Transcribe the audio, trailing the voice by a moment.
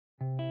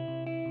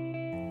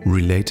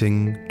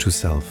Relating to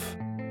Self,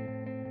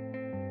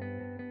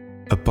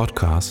 a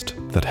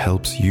podcast that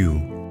helps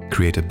you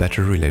create a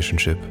better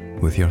relationship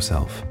with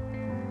yourself.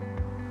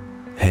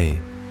 Hey,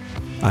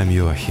 I'm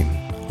Joachim.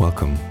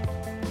 Welcome.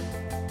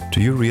 Do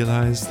you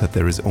realize that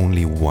there is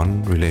only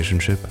one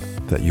relationship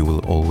that you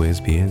will always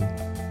be in?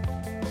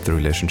 The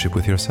relationship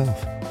with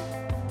yourself.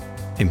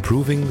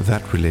 Improving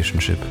that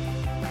relationship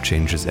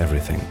changes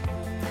everything.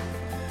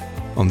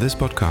 On this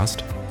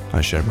podcast,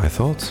 I share my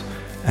thoughts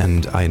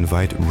and I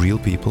invite real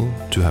people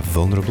to have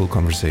vulnerable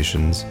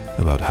conversations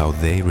about how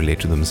they relate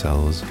to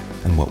themselves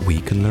and what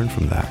we can learn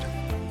from that.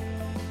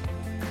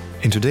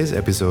 In today's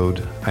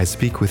episode, I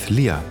speak with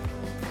Leah,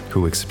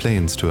 who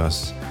explains to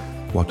us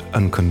what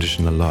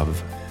unconditional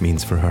love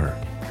means for her.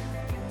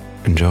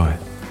 Enjoy.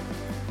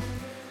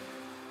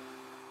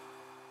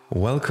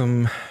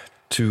 Welcome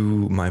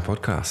to my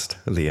podcast,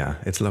 Leah.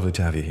 It's lovely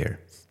to have you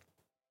here.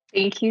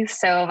 Thank you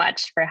so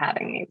much for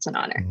having me. It's an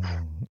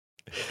honor.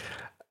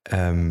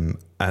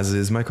 As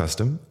is my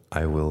custom,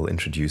 I will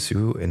introduce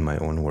you in my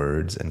own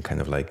words and kind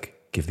of like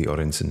give the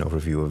audience an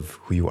overview of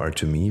who you are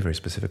to me very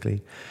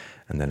specifically.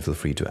 And then feel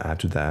free to add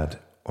to that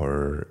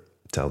or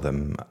tell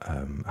them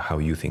how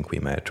you think we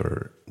met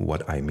or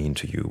what I mean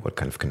to you, what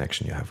kind of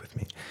connection you have with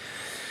me.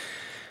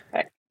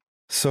 Okay.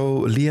 So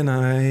Lee and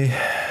I,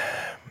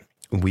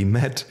 we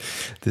met.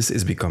 This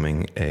is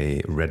becoming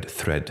a red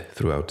thread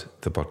throughout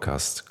the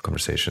podcast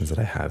conversations that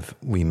I have.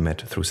 We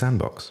met through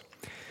Sandbox.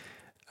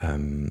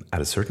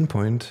 At a certain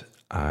point,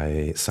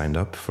 I signed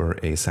up for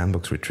a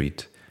Sandbox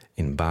retreat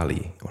in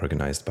Bali,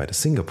 organized by the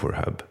Singapore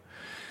Hub.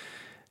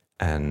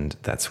 And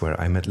that's where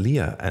I met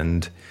Leah.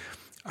 And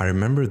I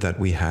remember that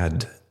we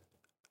had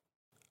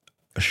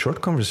a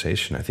short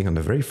conversation, I think on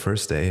the very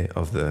first day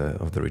of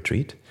the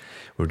retreat.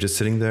 We were just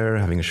sitting there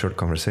having a short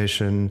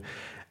conversation.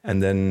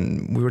 And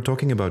then we were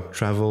talking about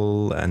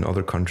travel and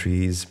other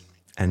countries.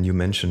 And you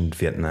mentioned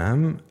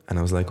Vietnam. And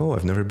I was like, oh,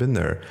 I've never been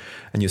there.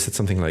 And you said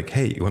something like,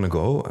 hey, you want to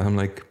go? And I'm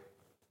like,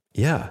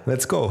 yeah,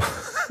 let's go.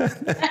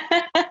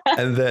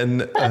 And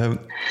then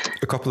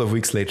a couple of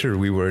weeks later,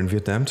 we were in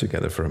Vietnam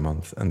together for a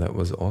month. And that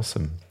was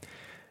awesome.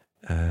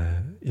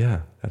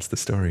 Yeah, that's the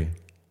story.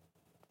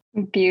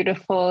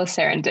 Beautiful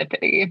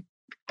serendipity.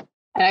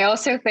 And I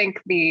also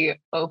think the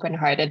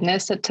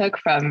open-heartedness it took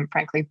from,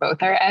 frankly,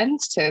 both our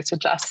ends to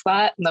suggest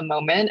that in the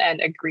moment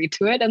and agree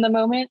to it in the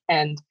moment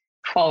and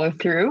follow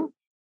through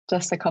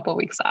just a couple of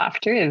weeks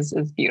after is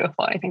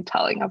beautiful. I think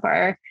telling of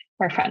our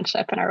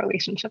friendship and our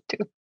relationship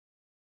too.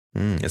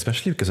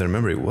 Especially because I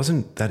remember it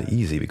wasn't that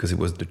easy because it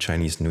was the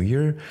Chinese New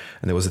Year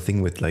and there was a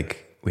thing with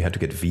like we had to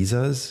get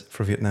visas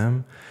for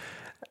Vietnam.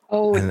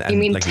 Oh, and you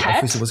mean like Tet? the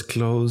office was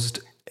closed.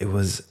 It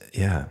was,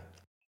 yeah.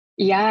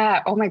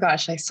 Yeah. Oh my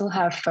gosh. I still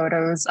have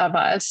photos of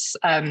us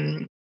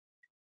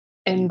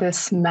in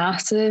this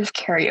massive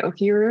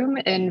karaoke room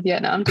in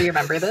Vietnam. Do you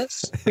remember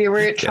this? We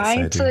were Yes,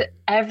 trying to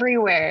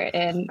everywhere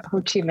in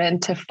Ho Chi Minh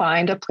to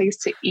find a place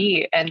to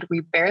eat and we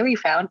barely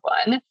found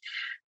one.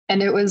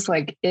 And it was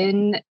like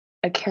in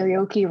a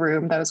karaoke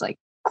room that was like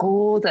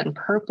gold and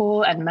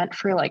purple and meant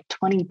for like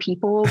 20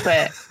 people,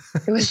 but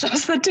it was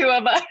just the two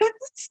of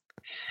us.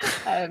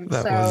 Happy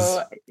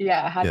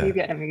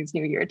Vietnamese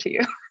New Year to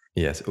you.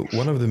 Yes,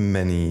 one of the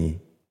many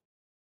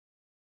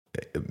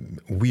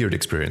weird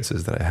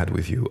experiences that I had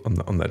with you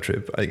on that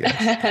trip, I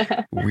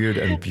guess. Weird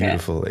and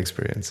beautiful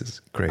experiences.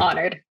 Great.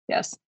 Honored,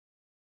 yes.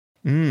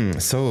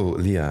 So,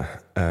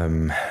 Leah,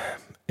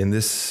 in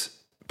this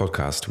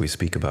podcast, we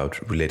speak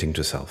about relating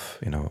to self,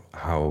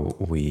 how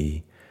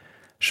we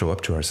show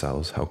up to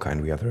ourselves, how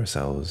kind we are to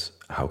ourselves,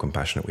 how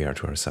compassionate we are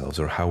to ourselves,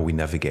 or how we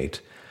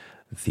navigate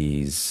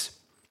these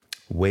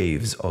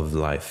waves of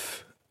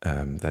life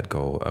that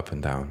go up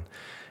and down.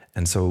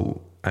 And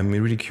so I'm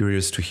really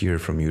curious to hear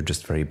from you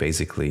just very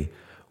basically,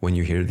 when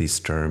you hear this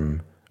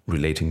term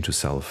relating to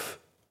self,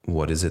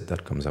 what is it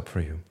that comes up for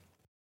you?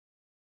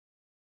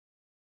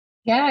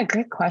 Yeah,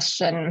 great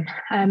question.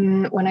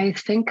 When I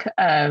think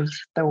of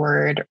the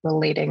word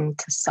relating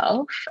to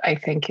self, I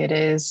think it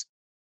is,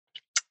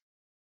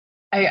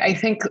 I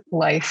think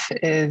life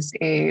is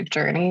a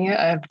journey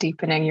of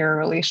deepening your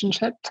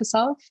relationship to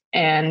self.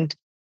 And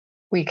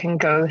we can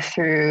go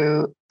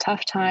through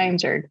tough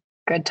times or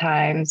good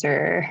times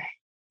or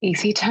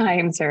easy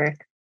times or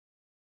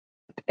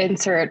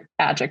insert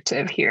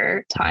adjective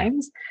here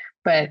times,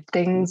 but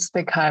things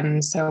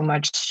become so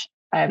much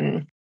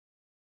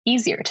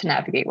easier to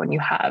navigate when you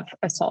have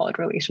a solid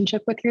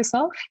relationship with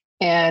yourself.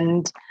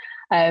 And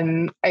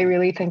I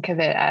really think of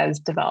it as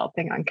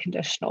developing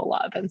unconditional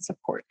love and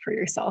support for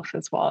yourself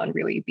as well, and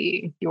really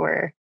being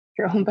your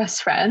own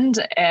best friend.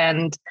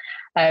 And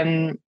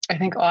I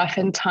think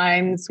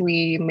oftentimes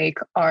we make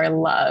our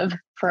love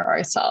for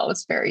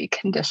ourselves very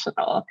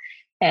conditional.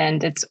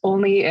 And it's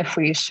only if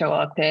we show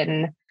up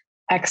in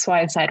X,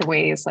 Y, Z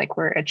ways, like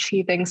we're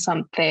achieving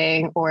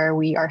something or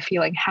we are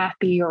feeling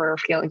happy or we're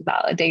feeling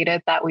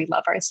validated that we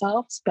love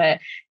ourselves. But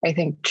I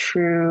think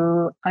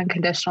true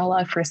unconditional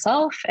love for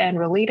self and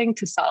relating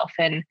to self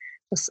in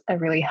just a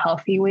really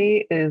healthy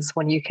way is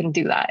when you can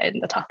do that in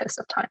the toughest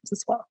of times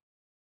as well.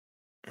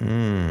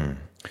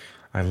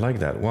 I like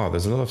that. Wow,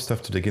 there's a lot of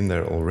stuff to dig in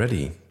there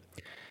already.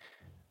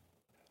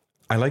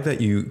 I like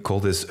that you call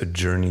this a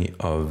journey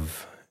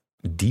of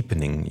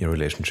deepening your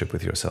relationship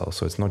with yourself.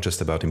 So it's not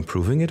just about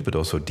improving it, but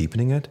also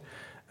deepening it.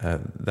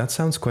 That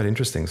sounds quite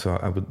interesting. So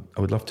I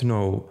would love to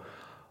know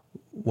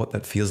what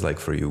that feels like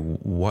for you.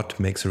 What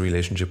makes a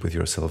relationship with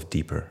yourself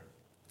deeper?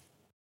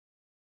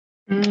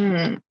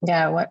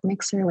 Yeah, what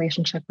makes a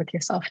relationship with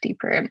yourself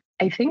deeper?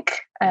 I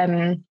think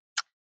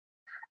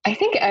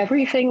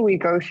everything we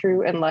go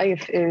through in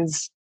life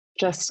is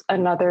just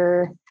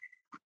another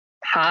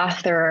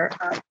path or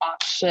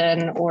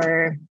option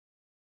or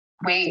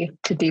way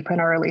to deepen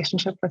our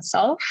relationship with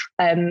self.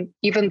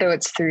 Even though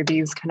it's through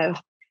these kind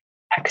of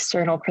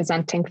external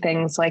presenting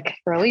things like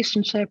a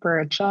relationship or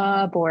a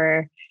job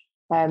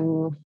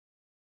um,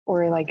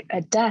 or like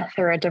a death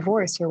or a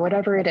divorce or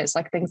whatever it is,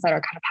 like things that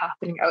are kind of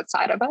happening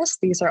outside of us.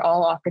 These are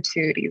all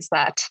opportunities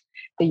that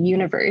the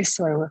universe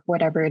or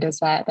whatever it is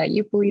that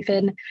you believe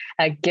in,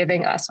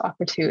 giving us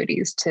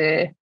opportunities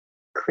to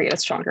create a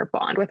stronger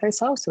bond with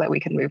ourselves so that we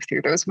can move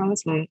through those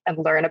moments and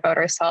learn about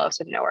ourselves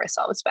and know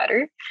ourselves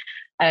better.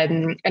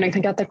 And I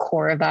think at the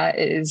core of that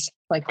is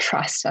like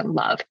trust and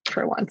love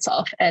for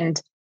oneself.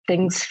 And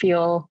things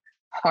feel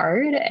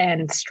hard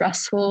and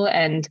stressful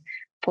and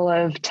full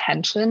of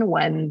tension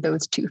when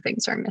those two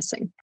things are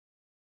missing.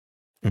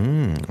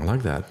 I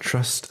like that.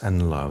 Trust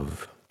and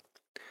love.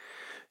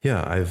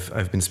 Yeah,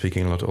 I've been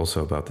speaking a lot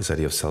also about this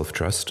idea of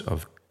self-trust,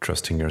 of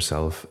trusting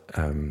yourself,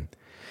 and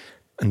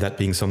that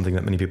being something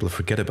that many people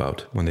forget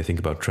about. When they think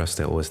about trust,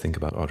 they always think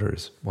about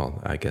others. Well,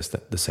 I guess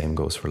that the same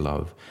goes for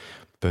love.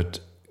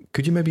 But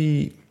could you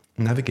maybe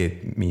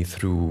navigate me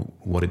through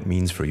what it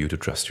means for you to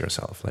trust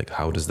yourself? Like,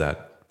 how does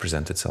that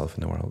present itself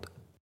in the world?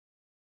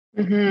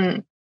 hmm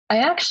I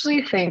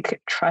actually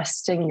think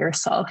trusting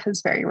yourself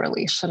is very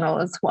relational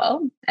as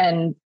well,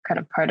 and kind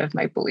of part of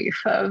my belief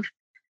of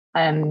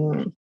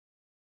um,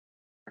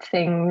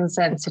 things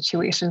and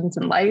situations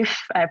in life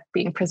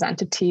being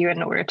presented to you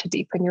in order to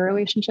deepen your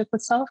relationship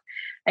with self.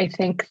 I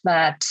think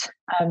that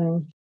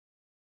um,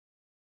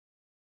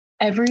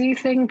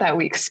 everything that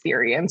we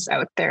experience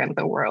out there in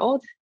the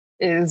world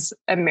is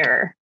a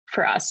mirror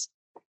for us.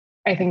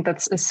 I think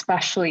that's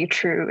especially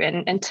true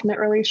in intimate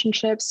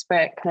relationships,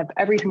 but kind of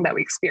everything that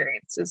we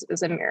experience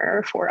is a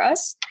mirror for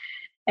us.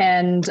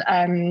 And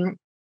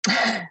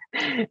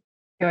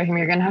you're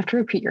going to have to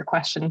repeat your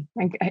question.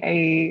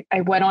 I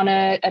went on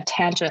a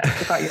tangent. I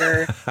forgot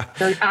your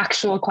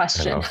actual I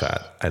question. love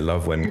that. I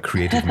love when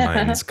creative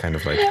minds kind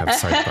of like have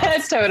side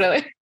paths.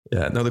 Totally.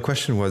 Yeah. No, the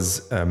question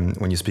was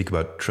when you speak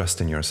about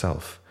trust in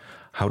yourself,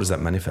 how does that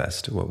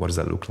manifest? What does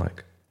that look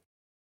like?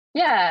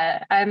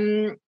 Yeah.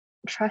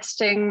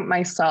 Trusting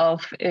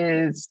myself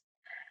is,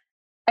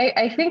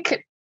 I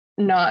think,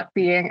 not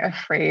being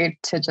afraid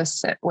to just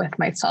sit with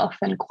myself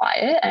in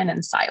quiet and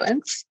in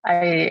silence.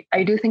 I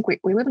do think we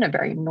live in a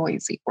very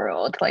noisy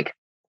world, like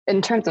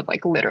in terms of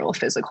like literal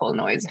physical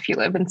noise if you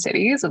live in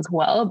cities as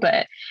well.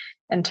 But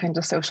in terms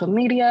of social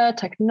media,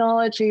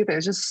 technology,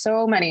 there's just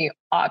so many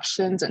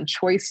options and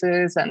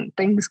choices and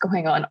things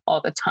going on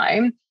all the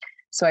time.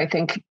 So I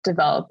think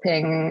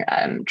developing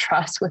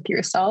trust with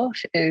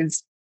yourself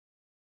is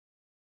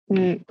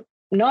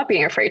not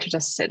being afraid to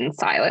just sit in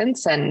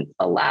silence and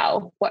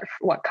allow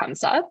what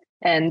comes up,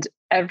 and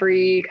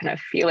every kind of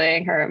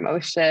feeling or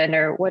emotion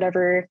or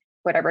whatever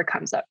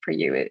comes up for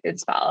you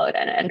is valid,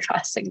 and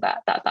trusting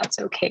that that's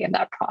okay and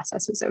that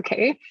process is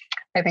okay.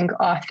 I think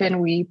often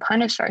we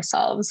punish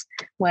ourselves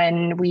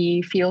when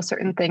we feel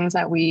certain things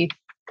that we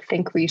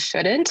think we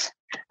shouldn't.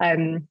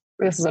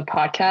 This is a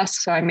podcast,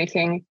 so I'm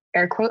making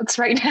air quotes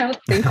right now.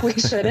 Think we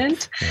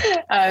shouldn't.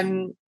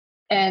 And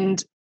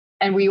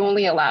and we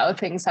only allow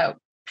things out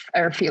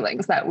or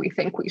feelings that we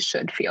think we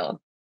should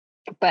feel,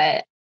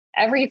 but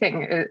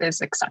everything is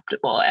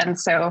acceptable. And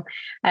so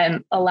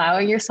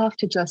allowing yourself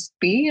to just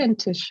be and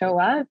to show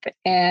up,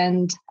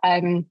 and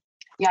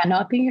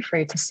not being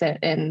afraid to sit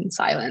in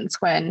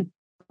silence when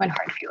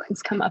hard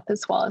feelings come up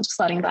as well, and just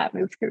letting that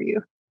move through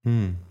you.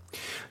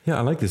 Yeah,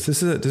 I like this.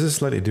 This is a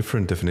slightly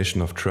different definition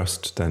of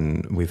trust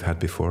than we've had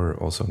before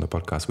also on the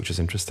podcast, which is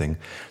interesting.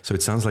 So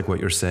it sounds like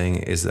what you're saying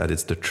is that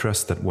it's the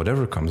trust that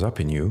whatever comes up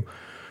in you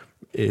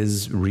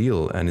is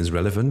real and is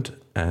relevant,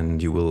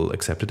 and you will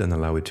accept it and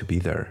allow it to be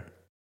there.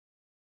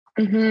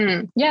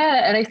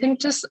 Yeah, and I think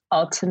just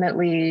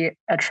ultimately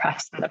a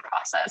trust in the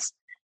process.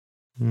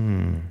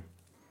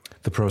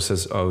 The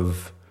process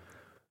of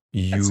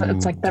you.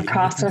 It's like the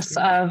process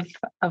of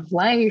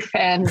life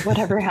and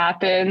whatever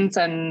happens,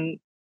 and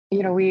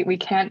we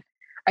can't.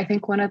 I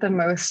think one of the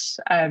most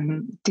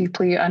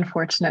deeply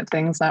unfortunate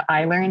things that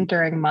I learned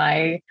during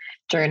my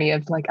journey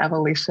of like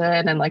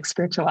evolution and like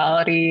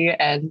spirituality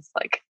and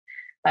like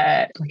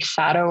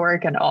shadow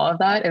work and all of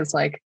that is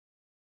like,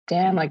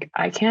 damn, like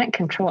I can't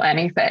control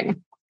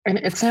anything. And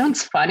it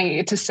sounds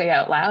funny to say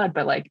out loud,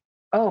 but like,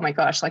 oh my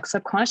gosh, like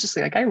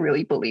subconsciously, like I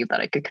really believe that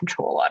I could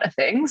control a lot of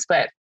things,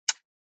 but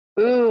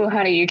ooh,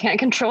 honey, you can't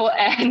control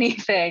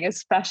anything,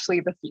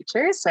 especially the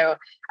future. So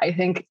I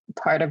think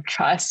part of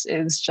trust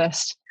is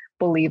just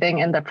believing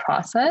in the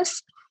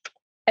process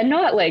and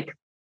not like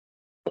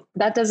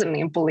that doesn't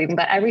mean believing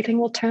that everything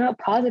will turn out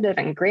positive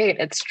and great.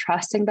 It's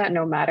trusting that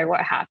no matter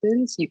what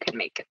happens, you can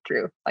make it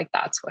through. Like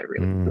that's what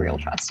real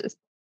trust is.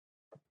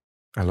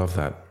 I love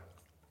that.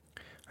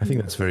 I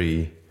think that's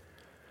very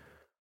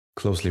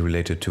closely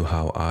related to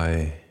how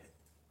I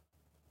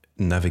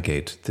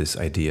navigate this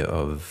idea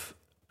of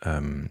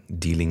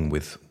dealing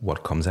with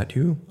what comes at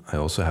you. I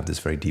also have this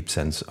very deep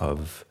sense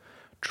of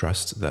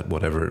trust that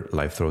whatever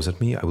life throws at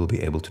me, I will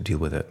be able to deal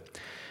with it.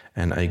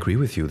 And I agree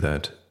with you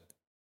that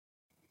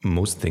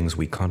most things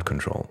we can't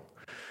control.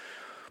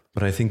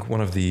 But I think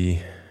one of the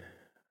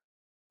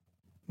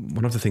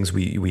things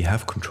we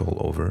have control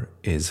over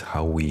is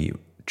how we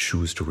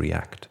choose to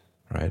react,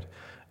 right?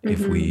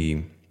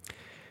 Mm-hmm.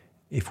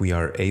 If we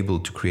are able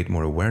to create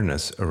more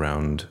awareness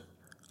around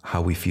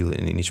how we feel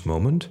in each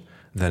moment,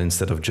 then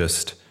instead of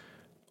just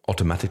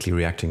automatically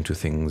reacting to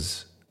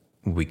things,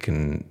 we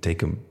can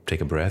take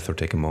a breath or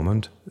take a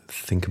moment,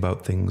 think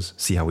about things,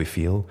 see how we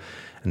feel,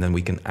 and then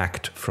we can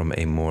act from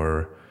a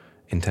more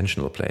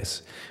intentional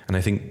place. And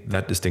I think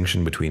that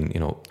distinction between,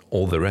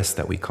 all the rest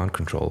that we can't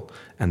control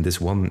and this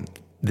one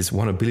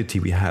ability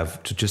we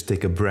have to just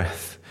take a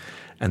breath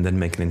and then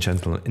make an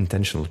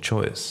intentional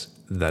choice,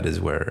 that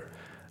is where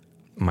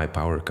my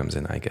power comes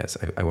in, I guess.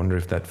 I wonder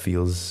if that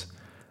feels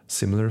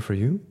similar for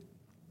you?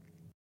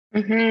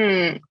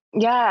 Mm-hmm.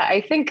 Yeah,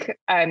 I think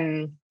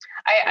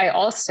I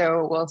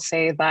also will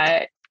say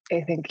that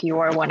I think you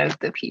are one of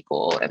the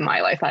people in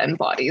my life that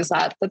embodies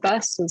that the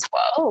best as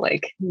well.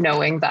 Like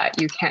knowing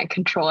that you can't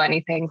control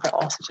anything, but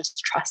also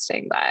just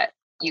trusting that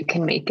you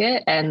can make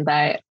it and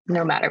that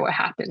no matter what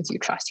happens, you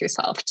trust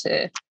yourself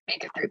to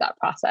make it through that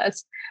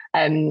process.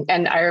 And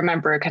I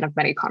remember kind of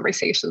many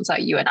conversations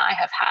that you and I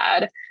have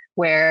had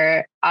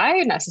where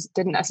I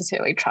didn't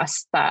necessarily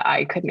trust that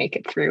I could make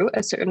it through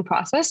a certain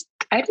process.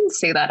 I didn't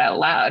say that out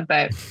loud,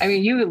 but I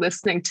mean, you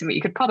listening to me,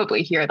 you could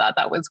probably hear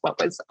that was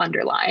what was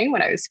underlying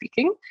when I was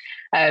speaking.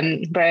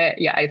 But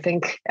yeah, I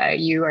think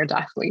you are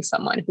definitely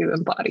someone who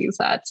embodies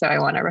that. So I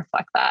want to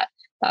reflect that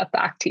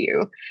back to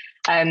you.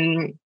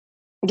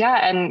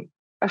 Yeah, and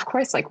of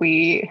course, like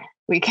we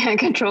can't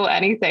control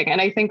anything,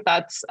 and I think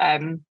that's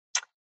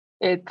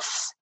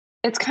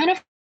it's kind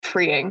of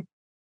freeing.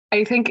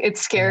 I think it's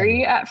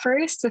scary at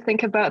first to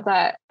think about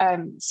that.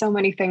 So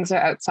many things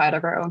are outside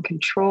of our own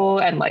control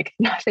and like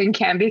nothing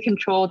can be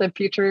controlled. The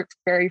future,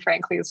 very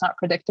frankly, is not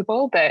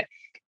predictable, but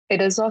it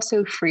is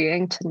also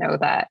freeing to know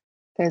that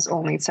there's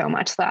only so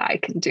much that I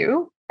can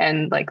do.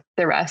 And like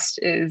the rest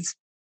is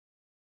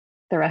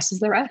the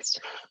rest.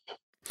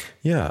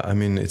 Yeah. I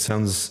mean, it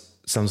sounds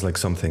like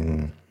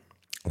something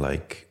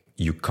like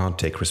you can't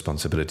take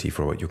responsibility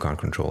for what you can't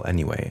control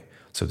anyway.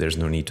 So there's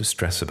no need to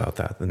stress about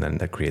that. And then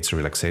that creates a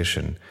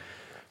relaxation.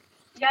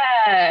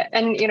 Yeah.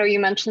 And, you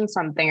mentioned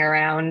something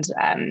around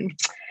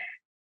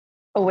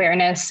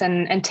awareness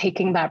and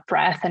taking that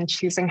breath and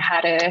choosing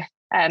how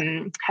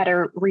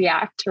to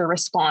react or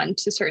respond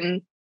to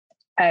certain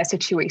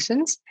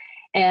situations.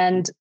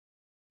 And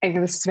I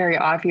think this is very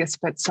obvious,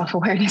 but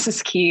self-awareness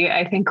is key.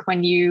 I think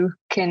when you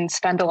can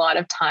spend a lot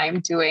of time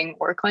doing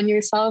work on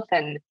yourself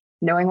and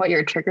knowing what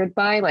you're triggered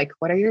by, like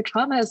what are your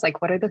traumas?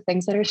 Like what are the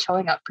things that are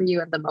showing up for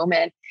you in the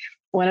moment?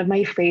 One of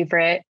my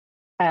favorite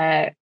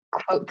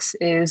quotes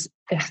is,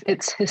 if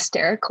it's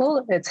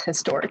hysterical, it's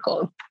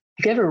historical.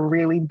 If you have a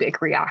really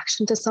big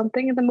reaction to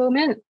something in the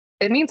moment,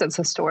 it means it's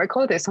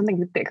historical. There's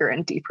something bigger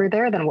and deeper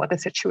there than what the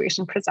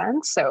situation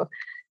presents. So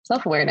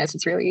self-awareness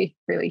is really,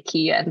 really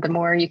key. And the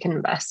more you can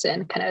invest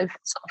in kind of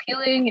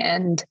self-healing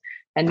and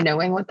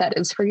knowing what that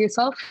is for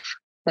yourself,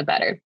 the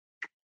better.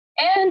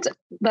 And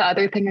the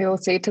other thing I will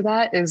say to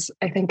that is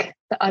I think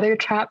the other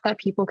trap that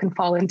people can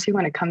fall into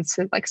when it comes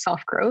to like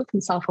self-growth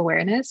and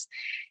self-awareness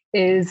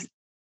is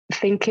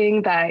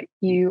thinking that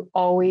you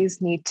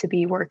always need to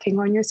be working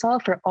on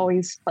yourself or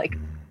always like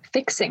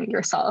fixing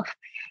yourself.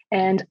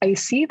 And I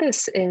see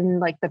this in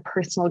like the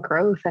personal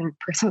growth and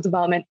personal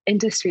development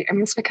industry. I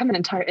mean, it's become an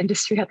entire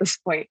industry at this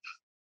point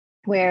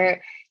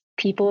where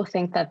people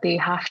think that they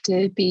have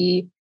to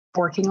be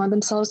working on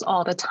themselves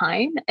all the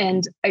time.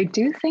 And I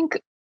do think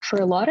for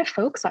a lot of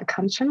folks, that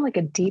comes from like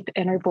a deep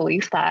inner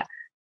belief that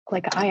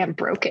like I am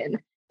broken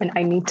and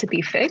I need to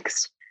be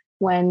fixed,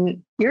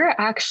 when you're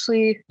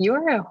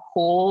a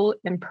whole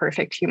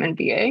imperfect human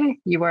being.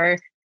 You are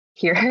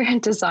here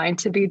and designed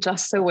to be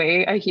just the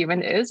way a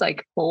human is,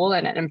 like whole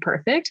and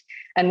imperfect.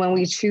 And when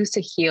we choose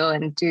to heal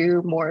and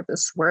do more of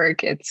this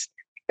work, it's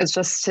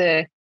just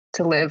to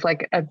live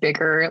like a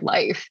bigger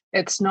life.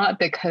 It's not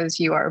because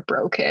you are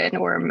broken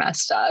or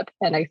messed up.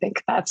 And I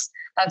think that's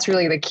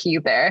really the key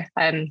there.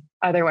 And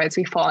otherwise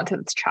we fall into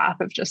this trap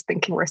of just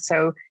thinking we're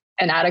so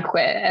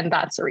inadequate. And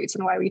that's the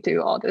reason why we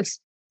do all this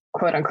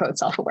quote unquote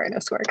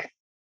self-awareness work.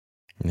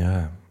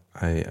 Yeah,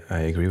 I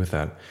agree with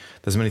that.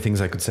 There's many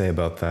things I could say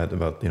about that,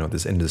 about,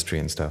 this industry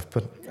and stuff,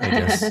 but I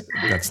guess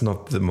that's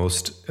not the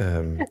most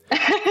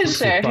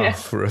sure,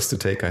 path for us to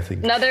take, I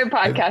think. Another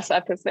podcast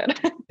episode.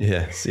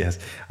 Yes.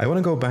 I want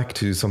to go back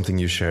to something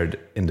you shared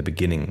in the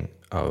beginning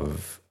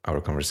of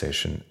our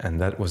conversation, and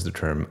that was the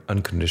term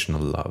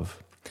unconditional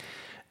love.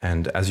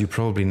 And as you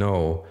probably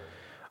know,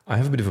 I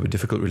have a bit of a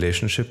difficult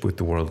relationship with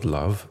the word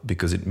love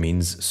because it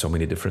means so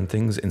many different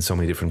things in so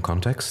many different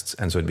contexts.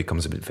 And so it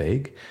becomes a bit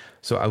vague.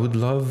 So I would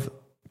love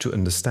to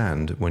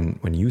understand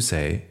when you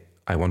say,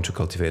 I want to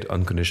cultivate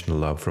unconditional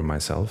love for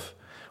myself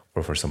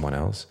or for someone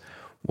else,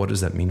 what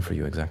does that mean for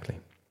you exactly?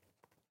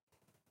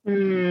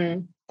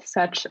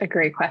 Such a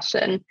great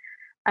question.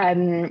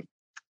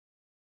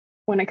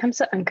 When it comes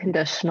to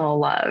unconditional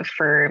love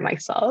for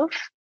myself,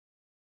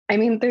 I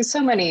mean, there's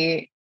so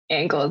many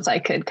angles I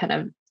could kind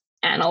of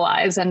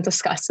analyze and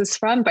discuss this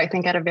from, but I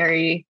think at a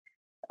very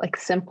like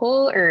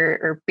simple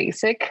or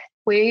basic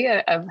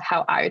way of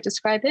how I would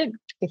describe it,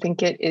 I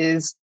think it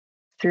is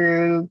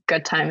through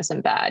good times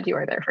and bad, you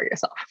are there for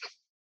yourself.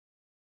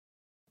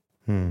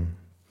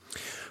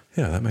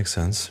 Yeah, that makes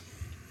sense.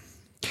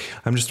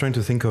 I'm just trying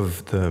to think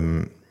of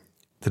the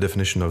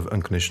definition of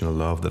unconditional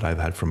love that I've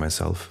had for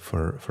myself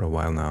for a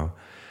while now.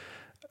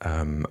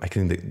 I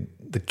think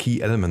the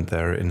key element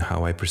there in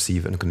how I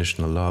perceive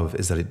unconditional love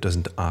is that it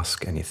doesn't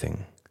ask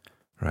anything,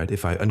 right?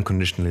 If I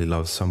unconditionally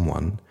love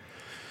someone,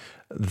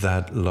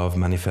 that love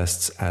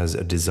manifests as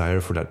a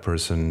desire for that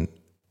person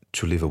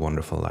to live a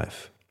wonderful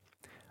life.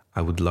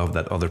 I would love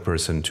that other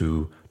person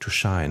to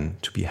shine,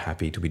 to be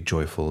happy, to be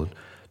joyful,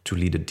 to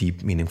lead a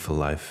deep, meaningful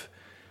life.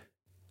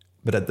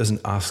 But that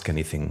doesn't ask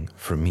anything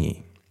from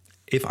me.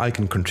 If I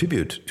can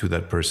contribute to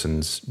that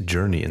person's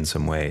journey in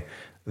some way,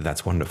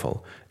 that's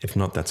wonderful. If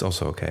not, that's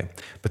also okay.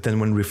 But then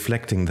when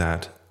reflecting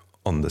that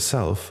on the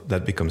self,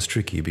 that becomes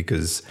tricky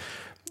because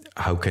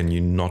how can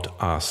you not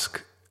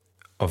ask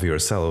of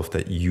yourself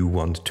that you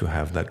want to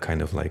have that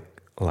kind of like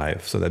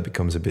life? So that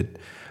becomes a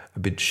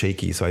bit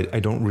shaky. So I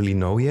don't really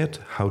know yet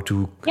how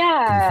to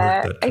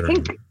convert that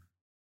term.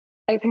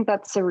 I think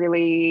that's a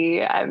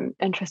really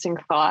interesting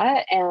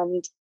thought.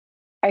 And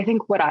I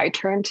think what I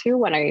turn to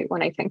when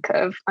I think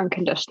of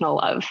unconditional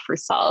love for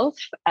self,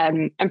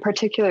 and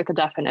particularly the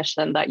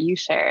definition that you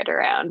shared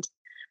around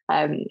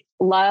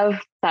love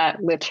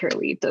that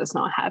literally does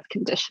not have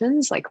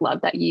conditions, like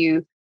love that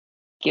you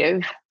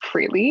give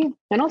freely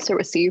and also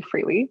receive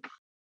freely.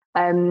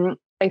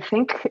 I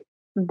think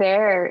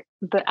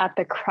at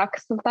the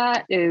crux of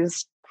that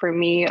is for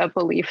me a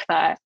belief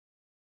that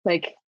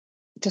like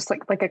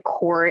a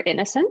core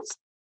innocence,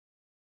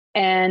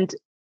 and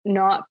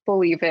not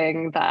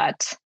believing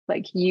that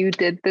like you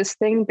did this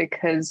thing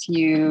because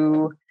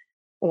you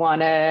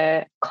want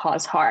to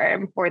cause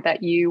harm or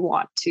that you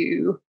want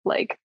to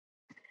like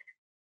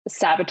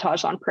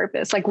sabotage on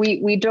purpose. Like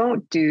we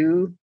don't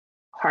do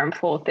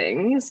harmful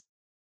things.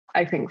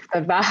 I think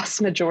the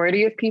vast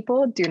majority of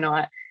people do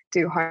not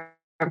do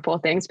harmful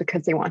things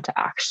because they want to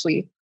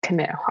actually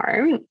commit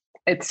harm.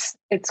 It's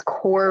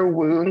core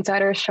wounds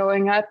that are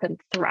showing up and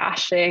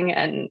thrashing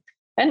and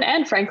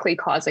frankly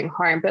causing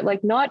harm, but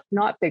like not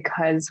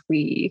because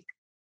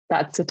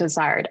that's a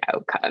desired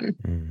outcome.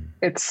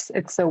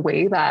 It's a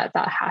way that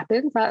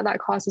happens that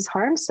causes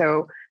harm.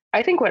 So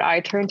I think what I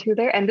turn to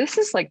there, and this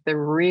is like the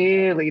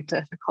really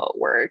difficult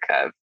work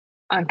of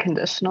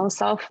unconditional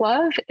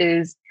self-love,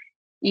 is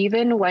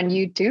even when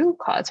you do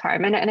cause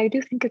harm, and I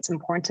do think it's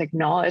important to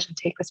acknowledge and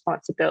take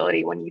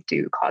responsibility when you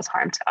do cause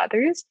harm to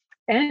others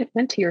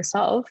and to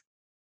yourself.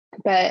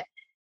 But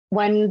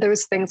when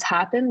those things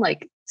happen,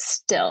 like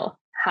still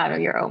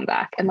having your own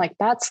back. And like,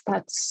 that's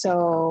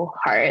so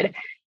hard.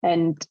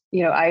 And,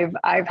 you know,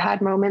 I've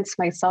had moments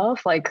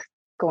myself, like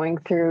going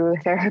through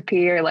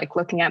therapy or like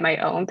looking at my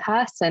own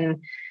past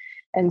and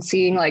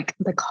seeing like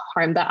the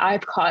harm that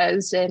I've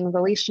caused in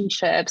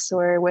relationships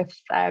or with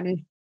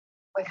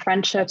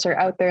friendships or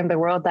out there in the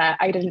world that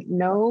I didn't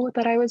know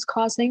that I was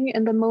causing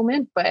in the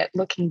moment, but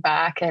looking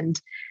back, and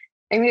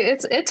I mean,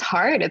 it's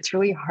hard. It's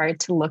really hard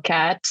to look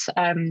at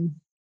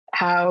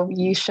how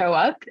you show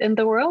up in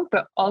the world,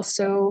 but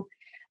also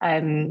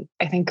I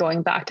think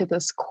going back to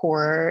this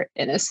core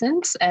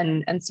innocence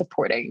and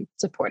supporting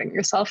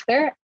yourself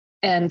there,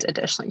 and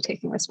additionally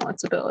taking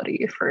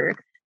responsibility for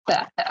the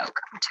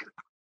outcome too.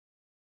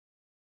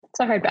 It's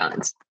a hard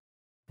balance.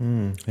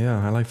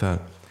 Yeah, I like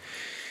that.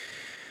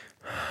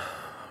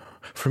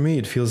 For me,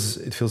 it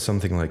feels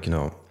something like, you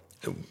know,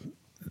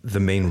 the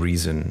main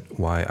reason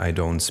why I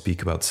don't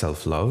speak about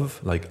self-love,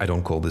 like I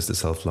don't call this the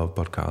self-love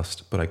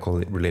podcast, but I call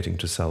it relating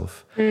to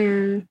self,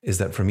 is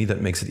that for me,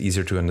 that makes it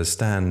easier to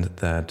understand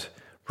that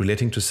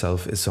relating to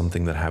self is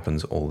something that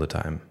happens all the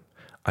time.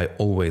 I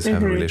always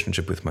have a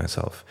relationship with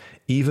myself,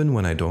 even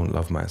when I don't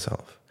love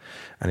myself.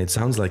 And it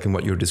sounds like in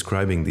what you're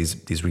describing,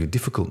 these really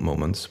difficult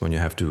moments when you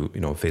have to,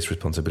 you know, face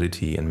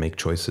responsibility and make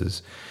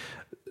choices,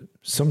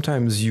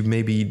 sometimes you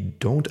maybe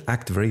don't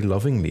act very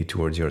lovingly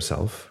towards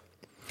yourself.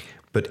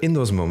 But in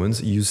those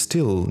moments, you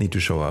still need to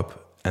show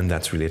up, and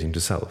that's relating to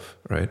self,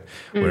 right?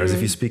 Whereas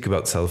if you speak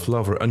about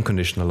self-love or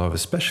unconditional love,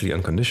 especially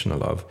unconditional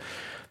love,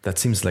 that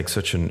seems like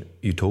such an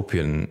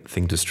utopian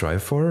thing to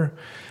strive for.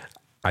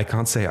 I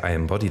can't say I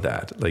embody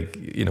that. Like,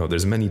 you know,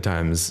 there's many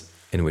times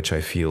in which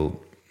I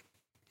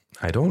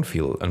don't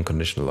feel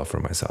unconditional love for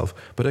myself,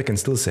 but I can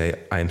still say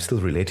I am still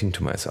relating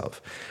to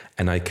myself.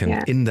 And I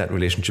can, in that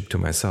relationship to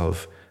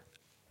myself,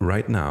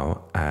 right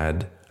now,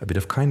 add a bit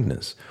of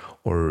kindness,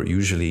 or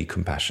usually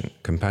compassion.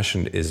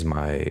 Compassion is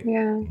my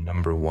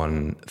number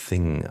one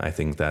thing, I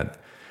think, that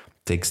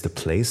takes the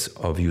place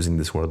of using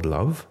this word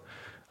love.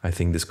 I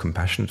think this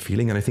compassionate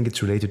feeling, and I think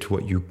it's related to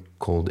what you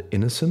called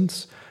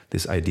innocence,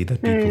 this idea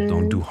that people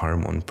don't do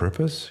harm on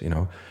purpose, you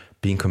know,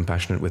 being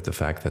compassionate with the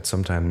fact that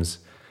sometimes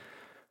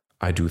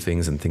I do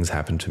things and things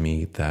happen to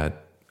me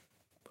that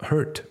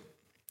hurt.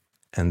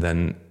 And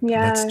then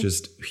that's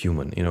just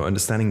human, you know,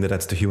 understanding that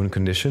that's the human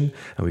condition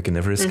and we can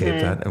never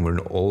escape that. And we're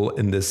all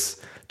in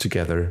this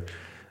together.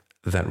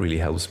 That really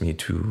helps me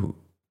to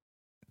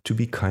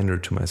be kinder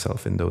to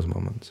myself in those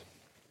moments.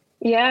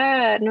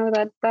 Yeah, no,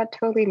 that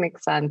totally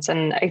makes sense.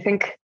 And I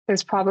think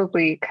there's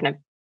probably kind of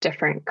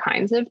different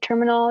kinds of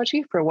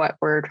terminology for what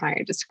we're trying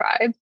to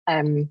describe.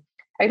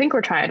 I think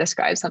we're trying to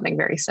describe something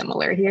very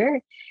similar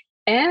here.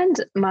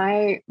 And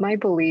my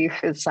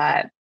belief is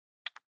that,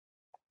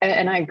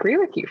 and I agree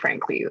with you,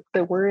 frankly,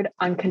 the word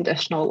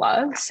unconditional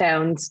love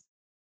sounds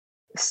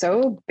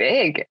so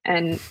big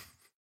and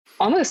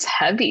almost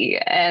heavy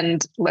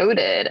and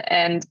loaded.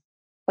 And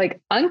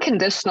like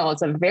unconditional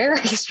is a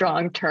very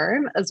strong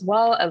term, as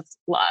well as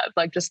love.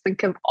 Like just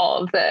think of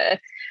all of the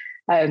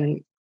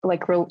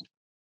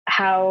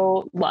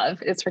how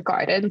love is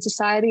regarded in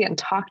society and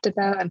talked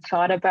about and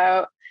thought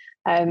about.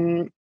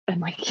 And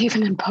like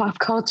even in pop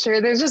culture,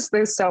 there's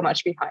so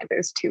much behind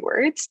those two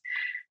words.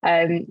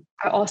 But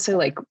also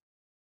like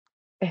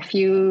if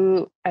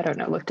you, I don't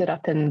know, looked it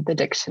up in the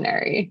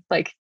dictionary,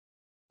 like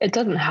it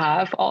doesn't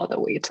have all the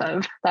weight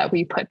of that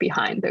we put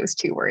behind those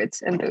two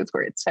words and those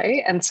words,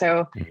 right? And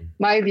so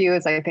my view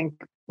is I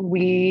think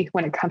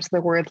when it comes to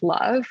the word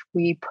love,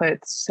 we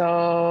put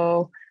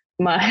so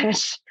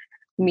much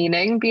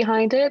meaning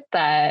behind it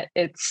that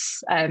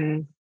it's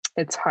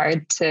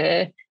hard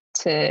to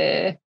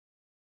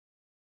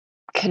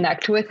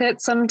connect with it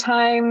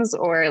sometimes,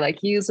 or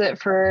like use it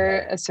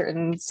for a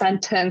certain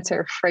sentence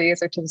or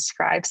phrase or to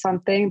describe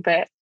something.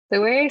 But the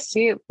way I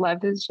see it,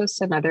 love is just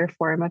another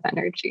form of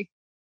energy.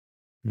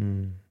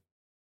 Yeah,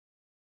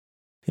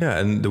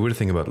 and the weird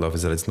thing about love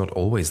is that it's not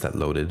always that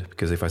loaded,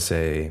 because if I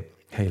say,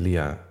 hey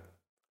Leah,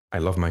 I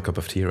love my cup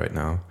of tea right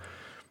now,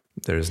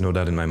 there is no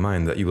doubt in my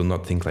mind that you will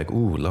not think like,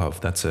 ooh, love,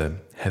 that's a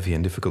heavy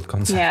and difficult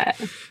concept. Yeah.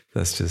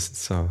 That's just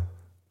so.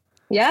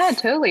 Yeah,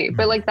 totally.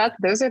 But like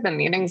those are the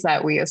meanings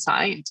that we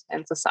assigned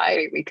in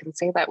society. We can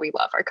say that we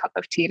love our cup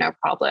of tea, no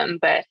problem.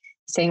 But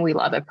saying we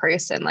love a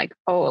person, like,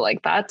 oh,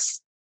 like that's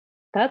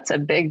a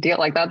big deal.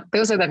 Like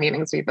those are the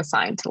meanings we've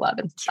assigned to love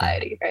in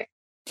society, right?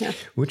 Yeah.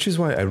 Which is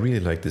why I really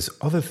like this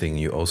other thing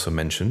you also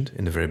mentioned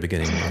in the very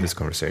beginning of this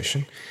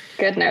conversation.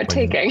 Good note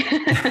taking.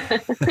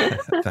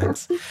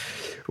 Thanks.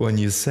 When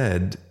you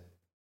said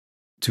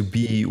to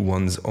be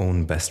one's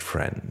own best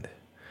friend.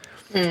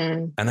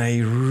 And I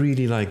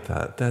really like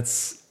that.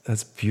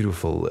 That's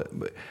beautiful.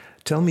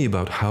 Tell me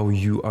about how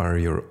you are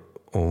your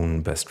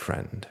own best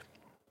friend.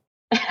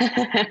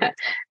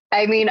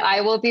 I mean,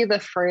 I will be the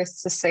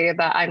first to say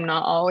that I'm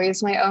not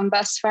always my own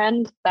best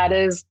friend. That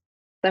is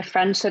the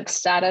friendship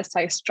status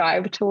I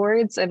strive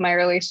towards in my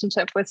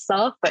relationship with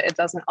self, but it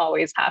doesn't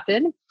always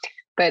happen.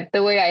 But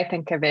the way I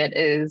think of it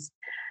is,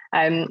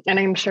 and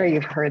I'm sure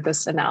you've heard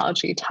this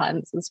analogy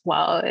tons as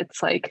well.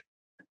 It's like,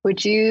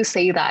 would you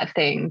say that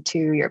thing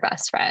to your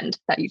best friend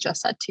that you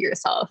just said to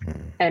yourself?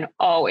 And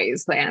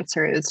always the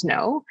answer is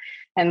no.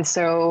 And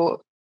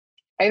so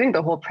I think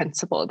the whole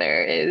principle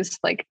there is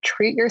like,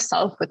 treat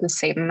yourself with the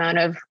same amount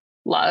of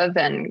love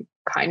and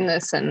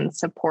kindness and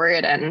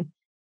support and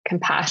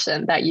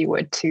compassion that you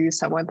would to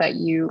someone that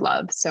you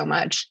love so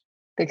much.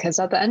 Because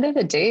at the end of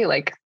the day,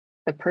 like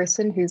the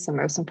person who's the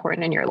most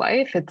important in your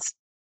life, it's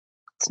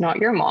not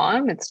your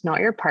mom, it's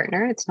not your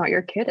partner, it's not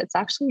your kid, it's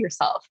actually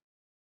yourself.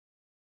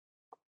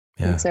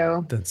 Yeah, and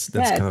so that's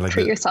kind of like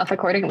treat yourself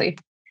accordingly.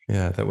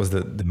 Yeah, that was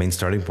the main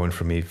starting point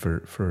for me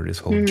for this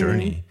whole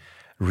journey,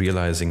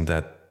 realizing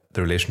that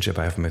the relationship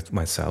I have with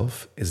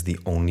myself is the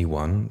only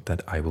one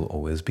that I will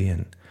always be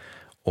in.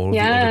 All the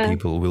other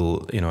people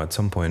will, at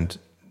some point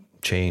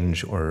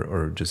change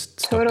or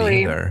just stop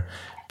being there,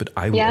 but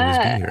I will always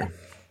be here.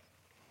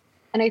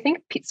 And I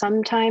think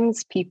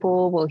sometimes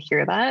people will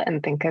hear that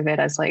and think of it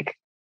as like,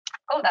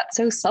 oh, that's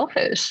so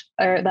selfish,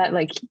 or that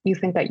like you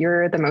think that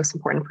you're the most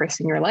important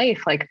person in your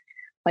life. Like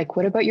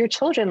what about your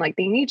children? Like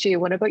they need you.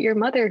 What about your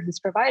mother who's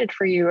provided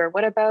for you? Or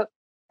what about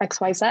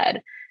XYZ?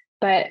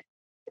 But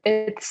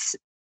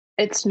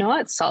it's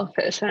not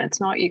selfish and it's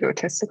not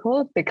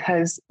egotistical,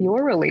 because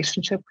your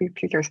relationship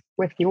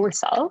with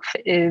yourself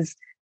is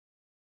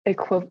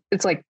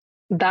it's like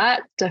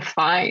that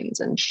defines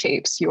and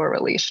shapes your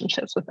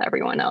relationships with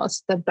everyone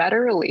else. The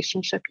better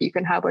relationship you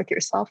can have with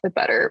yourself, the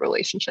better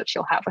relationships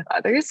you'll have with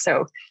others.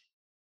 So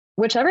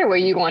whichever way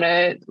you want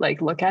to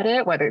like look at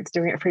it, whether it's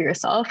doing it for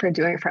yourself or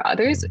doing it for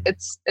others,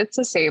 it's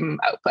the same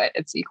output.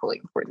 It's equally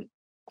important.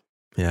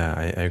 Yeah,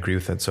 I agree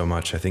with that so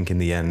much. I think in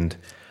the end,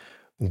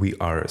 we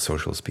are a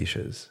social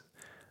species.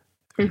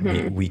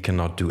 We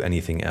cannot do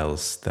anything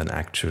else than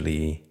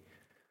actually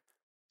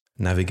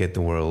navigate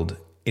the world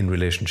in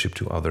relationship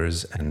to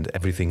others, and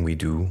everything we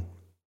do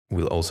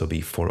will also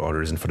be for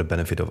others and for the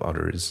benefit of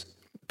others.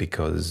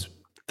 because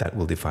that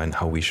will define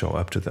how we show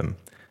up to them.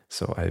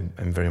 So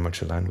I'm very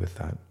much aligned with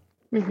that.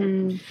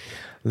 Mm-hmm.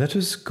 Let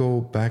us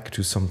go back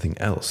to something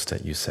else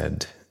that you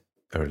said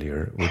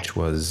earlier, which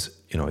was,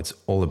 it's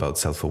all about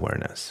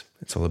self-awareness.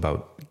 It's all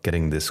about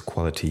getting this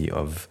quality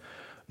of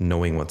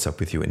knowing what's up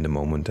with you in the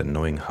moment and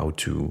knowing how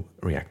to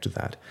react to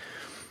that.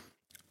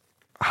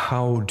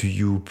 How do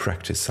you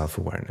practice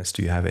self-awareness?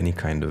 Do you have any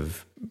kind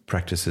of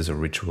practices or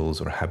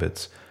rituals or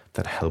habits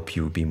that help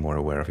you be more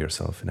aware of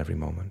yourself in every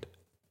moment?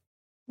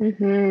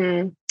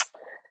 Mm-hmm.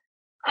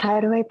 How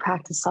do I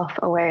practice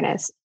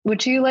self-awareness?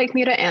 Would you like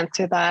me to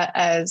answer that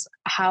as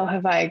how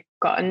have I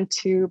gotten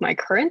to my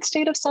current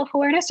state of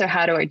self-awareness, or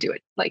how do I do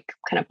it like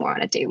kind of more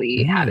on a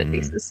daily habit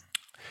basis?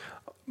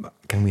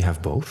 Can we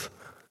have both?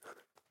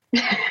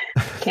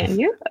 Can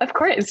you? Of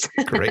course.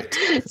 Great.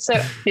 So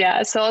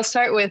I'll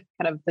start with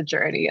kind of the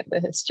journey and the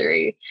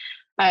history.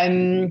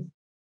 I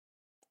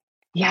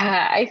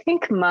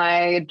think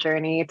my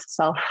journey to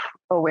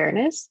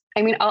self-awareness,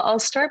 I'll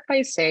start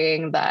by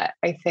saying that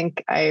I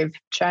think I've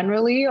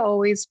generally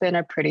always been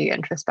a pretty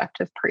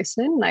introspective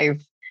person.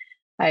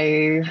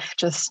 I've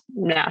just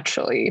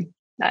naturally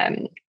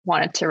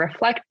wanted to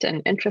reflect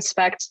and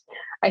introspect.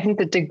 I think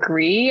the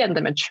degree and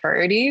the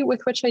maturity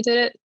with which I did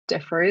it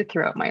differed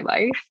throughout my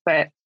life,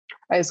 but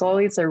I was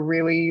always a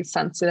really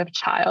sensitive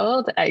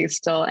child. I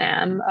still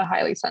am a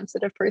highly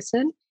sensitive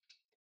person,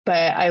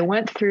 but I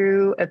went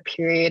through a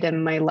period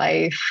in my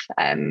life,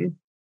 kind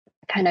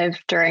of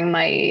during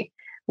my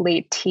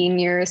late teen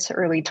years to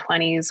early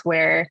 20s,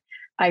 where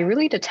I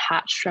really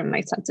detached from my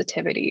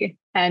sensitivity.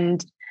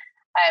 And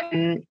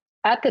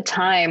at the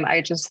time, I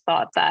just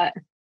thought that,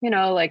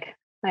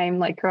 I'm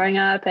like growing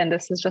up and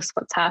this is just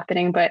what's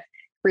happening. But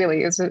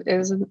really, it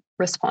was a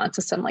response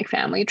to some like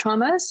family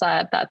traumas.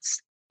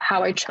 That's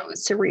how I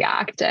chose to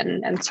react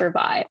and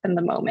survive in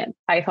the moment.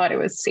 I thought it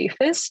was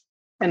safest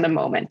in the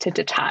moment to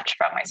detach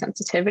from my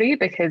sensitivity,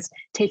 because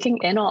taking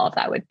in all of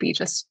that would be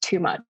just too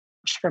much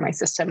for my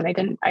system. And I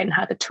didn't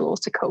have the tools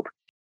to cope.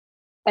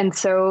 And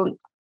so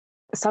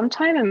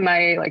sometime in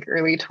my like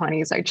early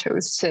 20s, I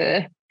chose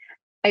to,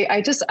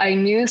 I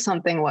knew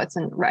something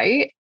wasn't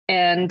right.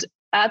 And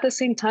at the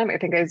same time, I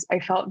think I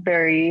felt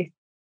very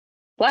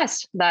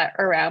blessed that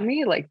around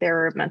me, like there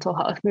were mental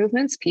health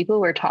movements. People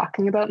were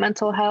talking about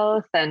mental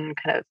health and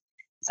kind of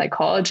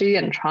psychology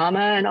and trauma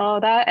and all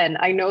of that. And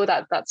I know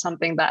that that's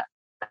something that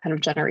kind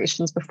of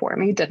generations before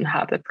me didn't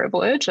have the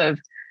privilege of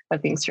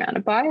being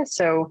surrounded by.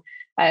 So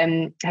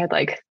I had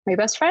like my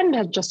best friend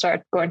had just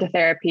started going to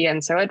therapy,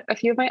 and so had a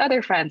few of my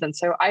other friends. And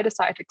so I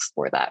decided to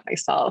explore that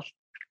myself.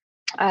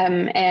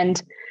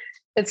 And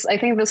I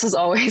think this is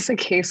always the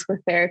case with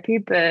therapy,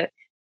 but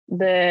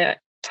the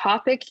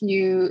topic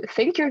you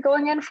think you're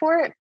going in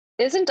for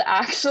isn't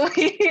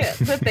actually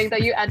the thing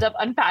that you end up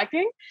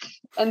unpacking.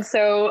 And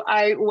so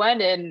I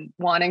went in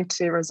wanting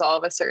to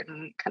resolve a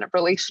certain kind of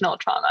relational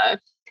trauma.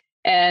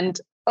 And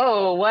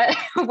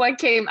what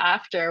came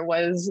after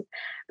was,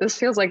 this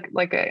feels like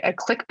a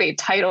clickbait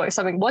title or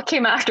something. What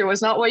came after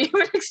was not what you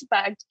would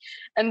expect.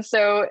 And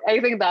so I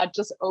think that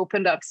just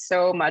opened up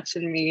so much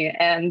in me.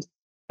 And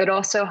it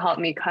also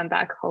helped me come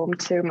back home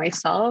to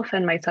myself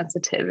and my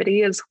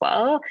sensitivity as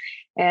well.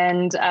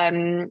 And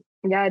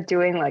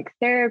doing like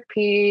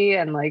therapy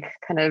and like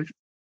kind of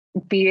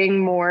being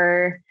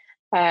more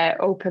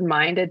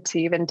open-minded to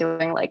even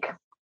doing like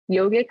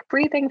yogic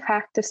breathing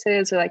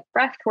practices or like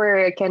breath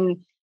work, and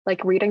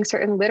like reading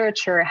certain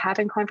literature,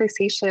 having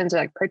conversations, or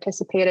like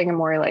participating in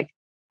more like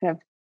kind of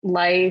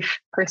life,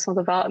 personal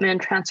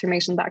development,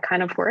 transformation, that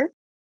kind of work.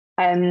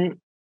 I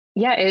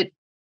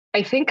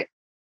think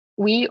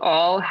we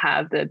all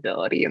have the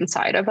ability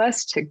inside of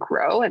us to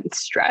grow and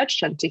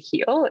stretch and to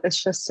heal.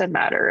 It's just a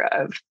matter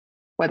of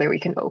whether we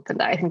can open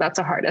that. I think that's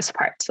the hardest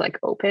part, to like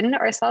open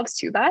ourselves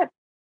to that.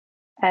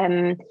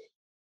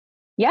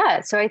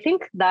 So I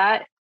think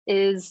that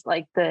is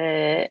like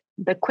the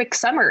quick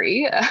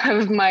summary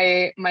of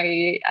my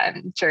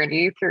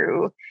journey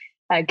through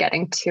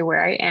getting to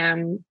where I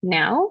am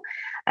now.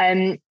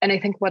 And I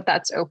think what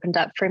that's opened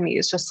up for me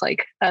is just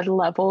like a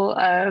level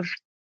of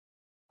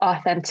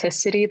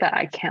authenticity that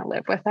I can't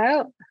live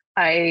without.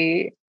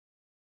 I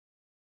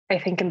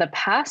think in the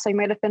past, I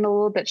might have been a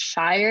little bit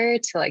shyer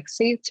to like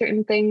say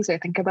certain things or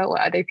think about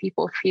what other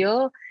people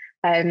feel.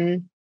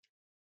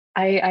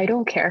 I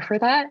don't care for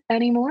that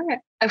anymore.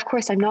 Of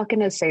course, I'm not going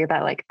to say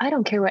that like, I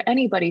don't care what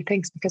anybody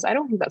thinks, because I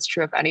don't think that's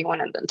true of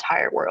anyone in the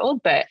entire world,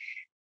 but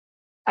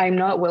I'm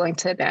not willing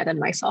to abandon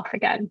myself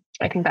again.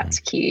 I think that's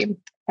key.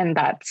 And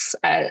that's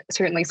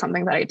certainly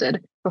something that I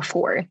did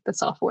before the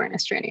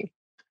self-awareness journey.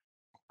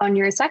 On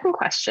your second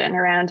question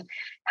around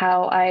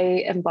how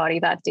I embody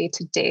that day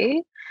to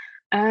day,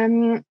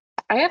 I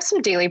have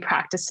some daily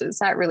practices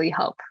that really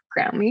help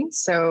ground me.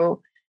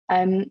 So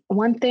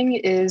one thing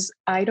is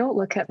I don't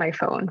look at my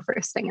phone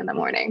first thing in the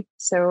morning.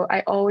 So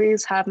I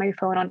always have my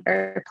phone on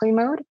airplane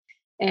mode,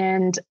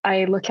 and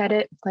I look at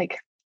it like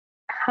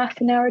half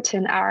an hour to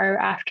an hour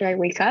after I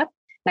wake up.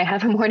 And I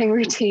have a morning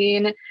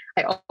routine.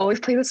 I always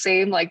play the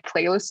same like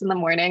playlist in the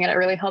morning, and it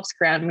really helps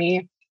ground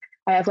me.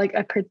 I have like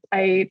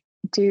I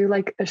do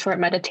like a short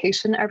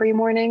meditation every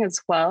morning as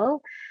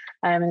well.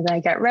 And then I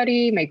get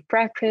ready, make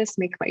breakfast,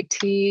 make my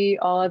tea,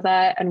 all of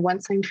that. And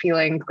once I'm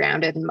feeling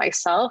grounded in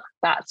myself,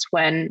 that's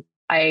when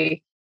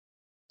I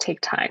take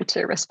time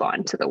to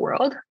respond to the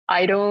world.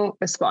 I don't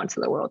respond to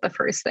the world the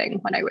first thing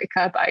when I wake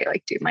up. I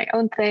like do my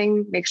own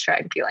thing, make sure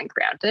I'm feeling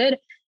grounded,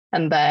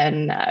 and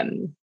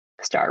then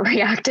start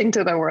reacting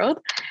to the world.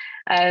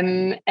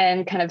 And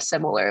kind of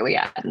similarly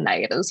at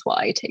night as well,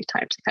 I take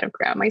time to kind of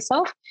ground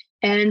myself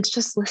and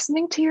just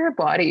listening to your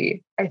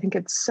body. I think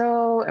it's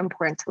so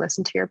important to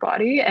listen to your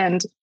body.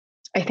 And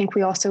I think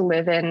we also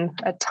live in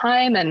a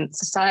time and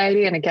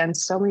society, and again,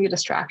 so many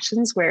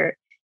distractions where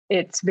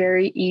it's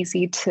very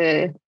easy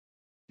to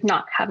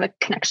not have a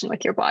connection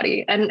with your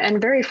body.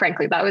 And very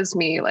frankly, that was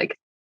me, like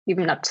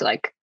even up to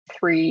like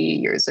 3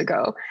 years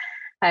ago.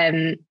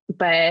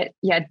 But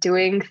yeah,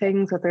 doing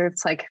things, whether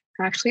it's like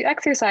actually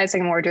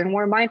exercising more, doing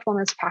more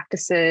mindfulness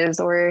practices,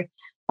 or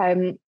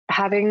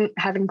having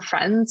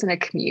friends in a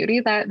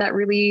community that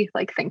really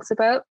like thinks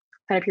about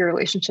kind of your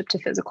relationship to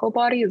physical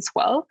body as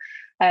well.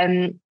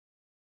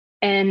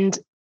 And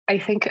I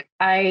think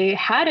I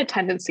had a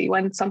tendency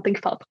when something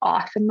felt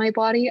off in my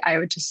body, I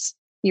would just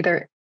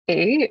either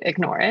A,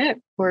 ignore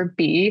it, or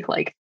B,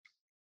 like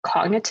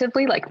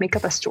cognitively like make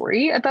up a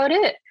story about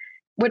it,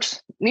 which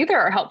neither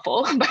are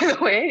helpful, by the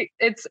way.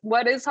 It's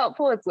what is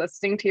helpful is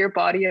listening to your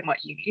body and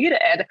what you need.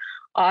 And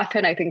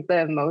often I think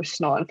the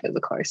emotional and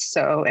physical are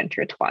so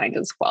intertwined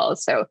as well.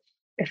 So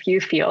if you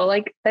feel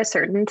like a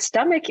certain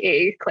stomach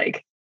ache,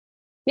 like,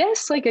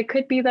 yes, like it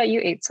could be that you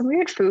ate some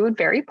weird food,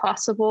 very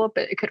possible,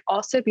 but it could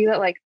also be that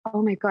like,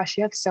 oh my gosh,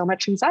 you have so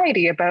much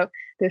anxiety about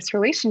this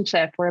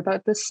relationship or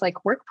about this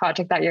like work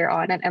project that you're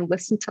on, and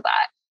listen to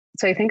that.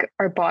 So I think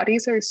our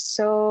bodies are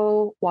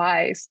so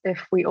wise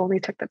if we only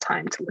took the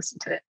time to listen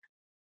to it.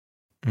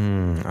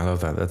 I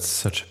love that. That's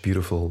such a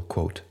beautiful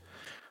quote.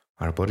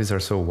 Our bodies are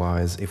so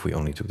wise if we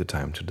only took the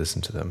time to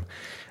listen to them.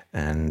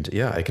 And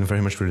yeah, I can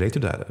very much relate to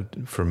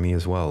that for me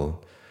as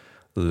well.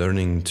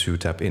 Learning to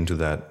tap into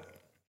that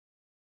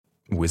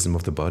wisdom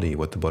of the body,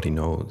 what the body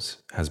knows,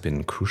 has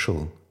been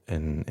crucial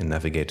in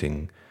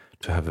navigating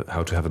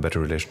how to have a better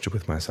relationship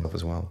with myself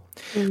as well.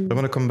 But I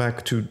want to come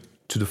back to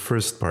the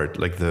first part,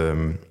 like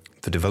the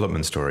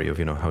development story of,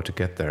 how to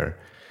get there.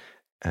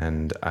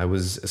 And I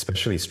was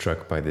especially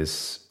struck by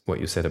this, what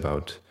you said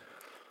about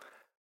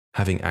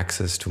having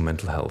access to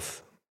mental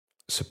health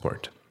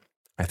support.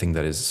 I think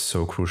that is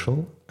so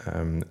crucial.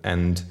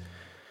 And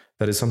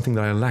that is something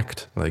that I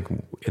lacked, like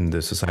in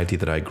the society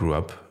that I grew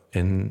up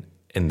in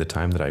the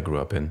time that I grew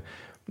up in.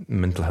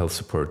 Mental health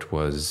support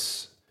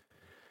was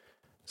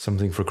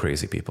something for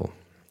crazy people.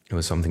 It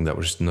was something that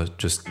was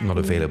not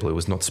available. It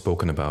was not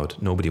spoken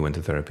about. Nobody went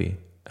to therapy.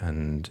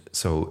 And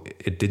so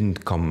it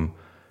didn't come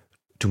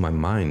to my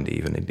mind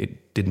even.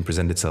 It didn't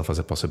present itself as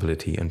a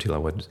possibility until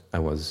I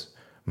was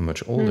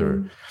much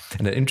older.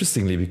 And then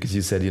interestingly, because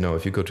you said,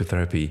 if you go to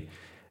therapy,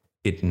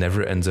 it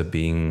never ends up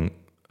being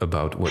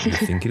about what you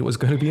think it was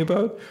going to be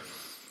about.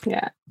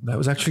 Yeah. That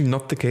was actually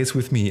not the case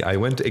with me. I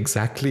went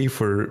exactly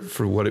for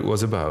what it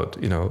was about,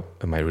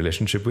 my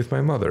relationship with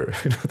my mother.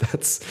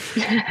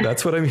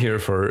 That's what I'm here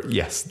for.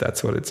 Yes,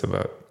 that's what it's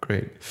about.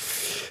 Great.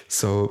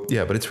 So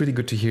yeah, but it's really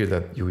good to hear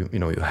that you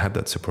had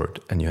that support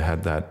and you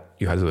had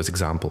those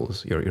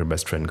examples, your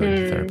best friend going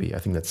to therapy. I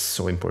think that's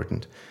so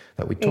important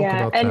that we talk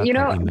about that.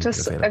 And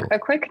just a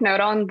quick note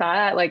on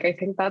that. Like, I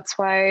think that's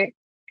why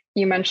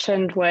you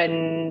mentioned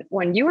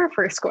when you were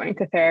first going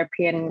to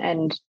therapy and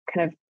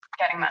kind of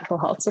getting mental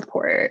health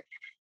support,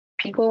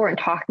 people weren't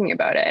talking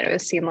about it. It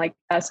was seen like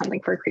as something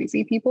for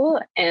crazy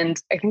people.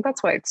 And I think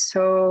that's why it's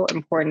so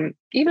important,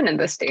 even in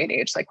this day and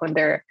age, like when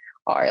there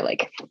are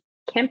like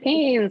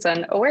campaigns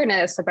and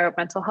awareness about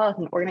mental health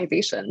and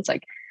organizations,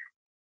 like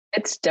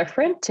it's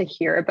different to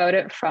hear about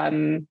it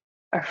from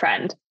a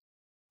friend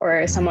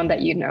or someone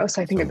that you know.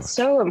 So I think it's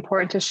so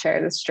important to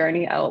share this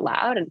journey out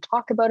loud and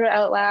talk about it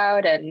out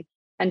loud and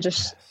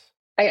just,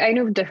 I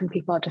know different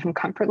people have different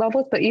comfort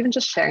levels, but even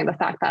just sharing the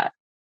fact that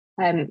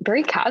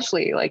very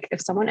casually, like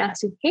if someone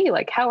asks you, hey,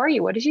 like, how are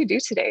you? What did you do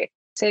today?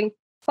 Saying,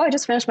 oh, I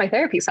just finished my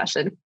therapy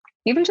session.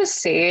 Even just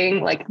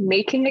saying, like,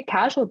 making it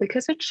casual,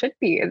 because it should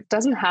be. It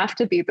doesn't have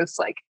to be this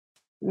like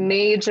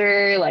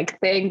major like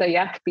thing that you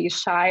have to be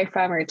shy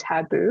from or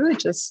taboo.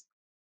 Just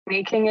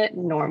making it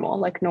normal,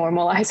 like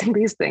normalizing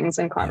these things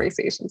in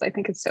conversations. I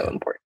think it's so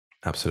important.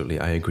 Absolutely.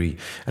 I agree.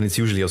 And it's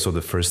usually also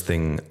the first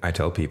thing I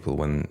tell people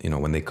when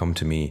they come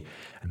to me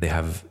and they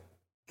have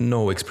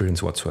no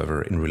experience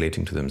whatsoever in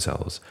relating to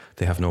themselves.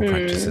 They have no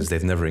practices.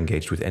 They've never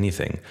engaged with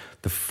anything.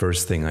 The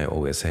first thing I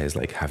always say is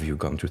like, have you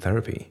gone to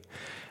therapy?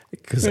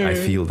 Because I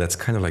feel that's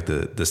kind of like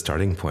the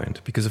starting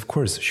point. Because of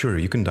course, sure,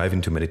 you can dive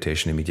into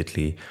meditation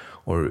immediately,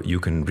 or you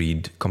can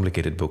read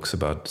complicated books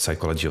about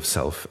psychology of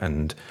self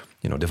and,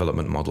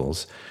 development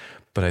models.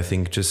 But I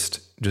think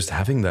just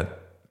having that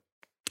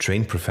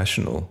trained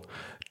professional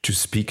to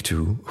speak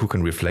to who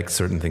can reflect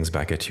certain things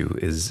back at you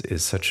is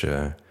such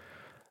a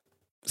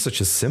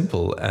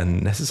simple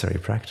and necessary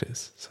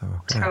practice. So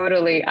yeah.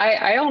 Totally.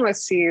 I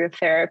almost see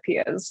therapy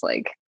as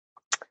like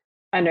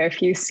I don't know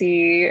if you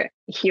see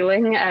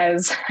healing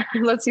as,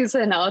 let's use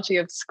the analogy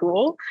of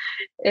school.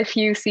 If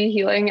you see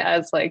healing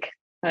as like,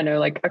 I don't know,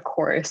 like a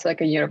course,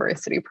 like a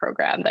university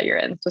program that you're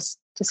in, just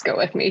go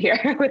with me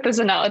here with this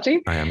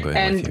analogy. I am going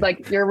and with you.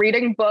 Like you're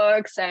reading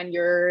books and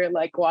you're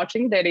like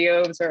watching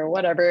videos or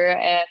whatever.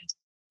 And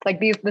like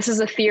this is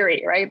a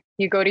theory, right?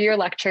 You go to your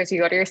lectures, you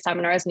go to your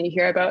seminars and you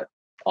hear about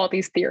all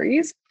these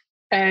theories.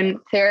 And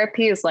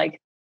therapy is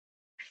like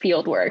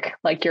field work.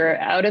 Like you're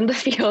out in the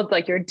field,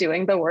 like you're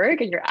doing the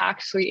work and you're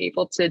actually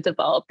able to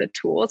develop the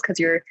tools because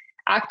you're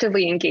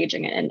actively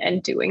engaging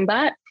and doing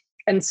that.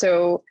 And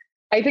so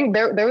I think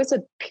there was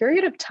a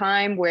period of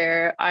time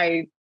where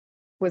I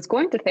was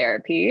going to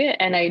therapy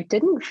and I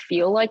didn't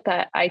feel like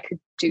that I could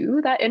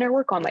do that inner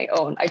work on my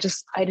own. I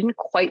didn't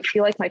quite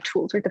feel like my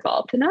tools were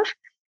developed enough.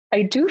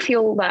 I do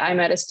feel that I'm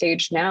at a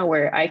stage now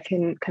where I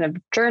can kind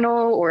of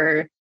journal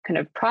or kind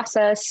of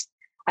process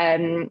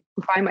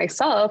by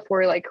myself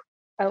or like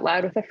out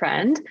loud with a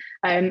friend.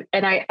 And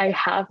I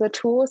have the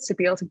tools to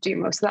be able to do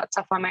most of that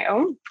stuff on my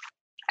own.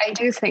 I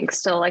do think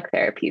still like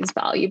therapy is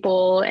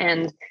valuable,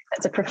 and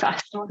as a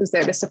professional who's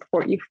there to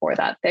support you for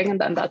that thing, and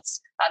then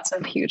that's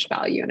of huge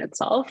value in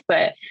itself.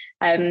 But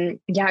going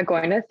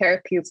to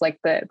therapy is like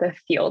the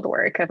field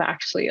work of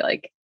actually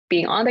like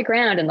being on the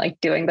ground and like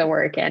doing the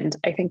work. And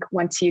I think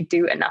once you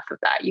do enough of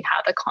that, you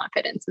have the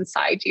confidence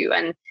inside you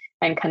and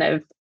kind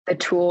of the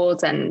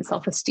tools and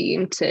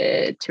self-esteem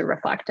to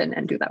reflect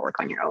and do that work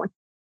on your own.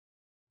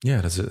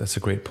 Yeah, that's a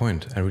great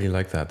point. I really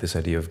like that, this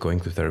idea of going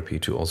to therapy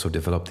to also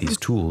develop these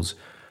tools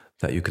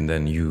that you can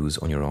then use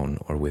on your own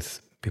or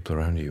with people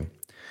around you.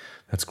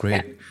 That's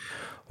great. Yeah.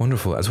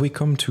 Wonderful. As we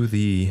come to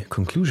the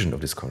conclusion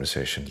of this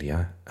conversation,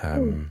 Leah,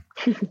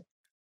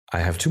 I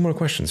have two more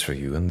questions for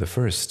you. And the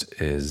first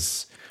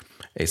is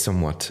a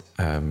somewhat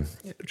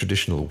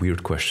traditional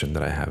weird question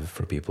that I have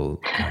for people.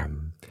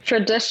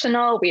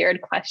 Traditional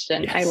weird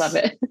question. Yes. I love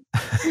it.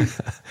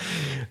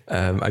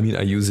 I mean,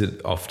 I use it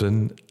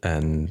often,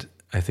 and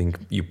I think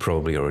you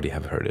probably already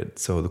have heard it.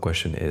 So the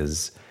question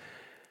is,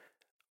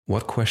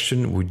 what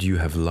question would you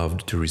have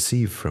loved to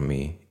receive from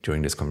me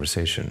during this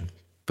conversation,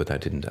 but I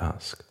didn't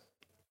ask?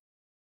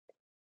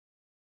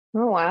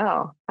 Oh,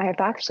 wow. I have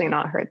actually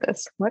not heard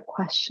this. What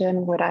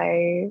question would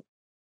I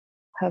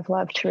have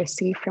loved to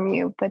receive from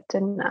you, but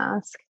didn't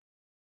ask?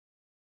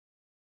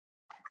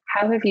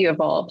 How have you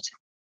evolved?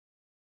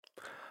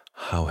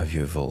 How have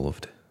you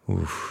evolved?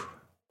 Oof.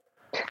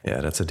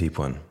 Yeah, that's a deep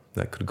one.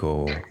 That could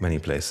go many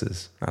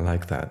places. I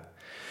like that.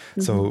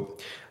 Mm-hmm. So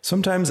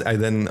sometimes I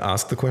then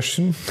ask the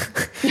question,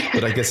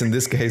 but I guess in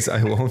this case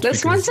I won't.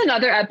 This one's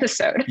another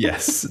episode.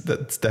 Yes,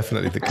 that's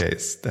definitely the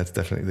case. That's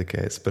definitely the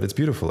case. But it's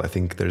beautiful. I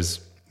think there's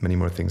many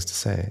more things to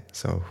say.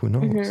 So who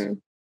knows? Mm-hmm.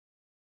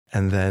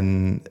 And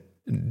then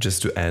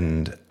just to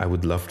end, I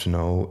would love to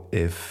know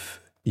if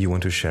you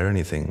want to share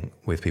anything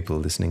with people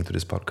listening to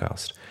this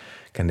podcast.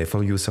 Can they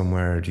follow you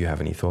somewhere? Do you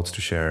have any thoughts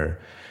to share?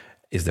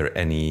 Is there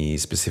any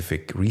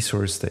specific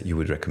resource that you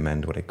would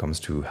recommend when it comes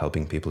to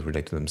helping people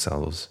relate to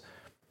themselves?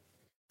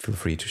 Feel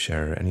free to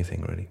share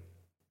anything, really.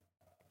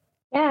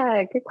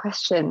 Yeah, good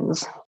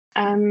questions.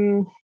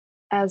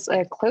 As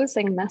a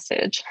closing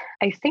message,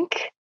 I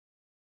think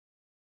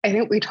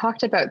we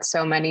talked about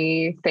so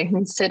many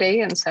things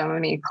today and so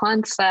many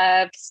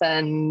concepts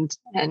and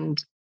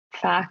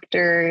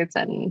factors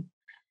and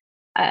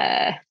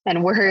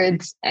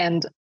words.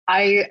 And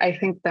I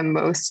think the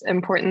most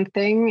important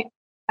thing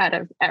out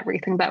of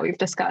everything that we've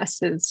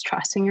discussed is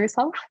trusting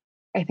yourself.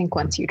 I think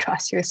once you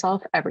trust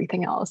yourself,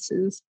 everything else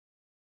is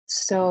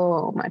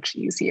so much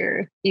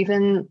easier.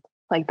 Even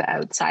like the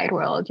outside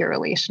world, your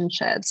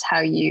relationships, how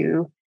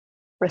you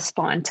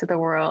respond to the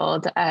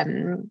world, how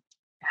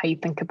you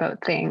think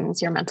about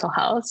things, your mental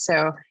health.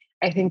 So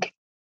I think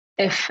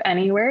if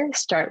anywhere,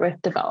 start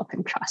with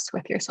developing trust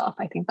with yourself.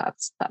 I think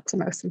that's the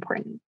most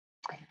important.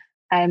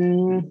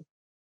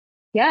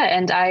 Yeah,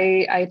 and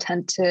I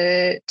tend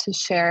to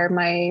share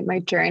my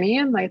journey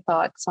and my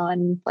thoughts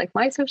on like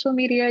my social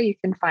media. You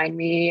can find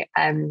me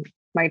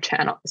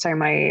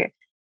my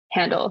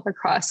handle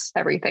across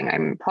everything.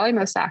 I'm probably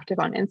most active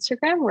on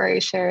Instagram, where I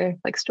share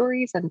like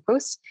stories and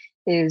posts,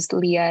 is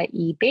Leah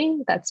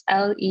Ebae. That's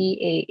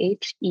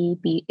LeaHebae.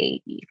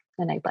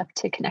 And I'd love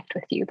to connect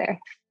with you there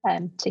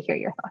to hear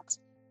your thoughts.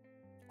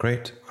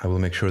 Great. I will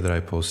make sure that I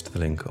post the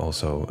link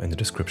also in the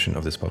description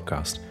of this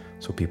podcast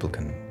so people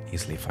can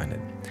easily find it.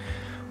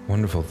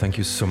 Wonderful. Thank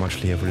you so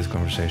much, Leah, for this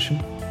conversation.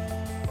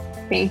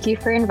 Thank you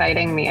for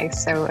inviting me. I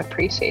so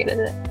appreciated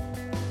it.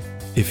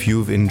 If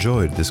you've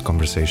enjoyed this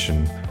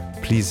conversation,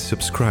 please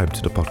subscribe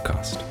to the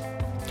podcast.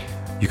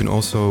 You can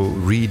also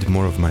read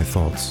more of my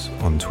thoughts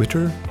on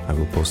Twitter. I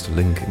will post a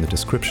link in the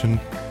description.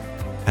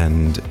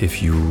 And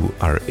if you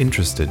are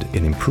interested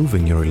in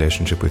improving your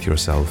relationship with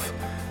yourself,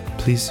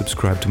 please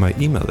subscribe to my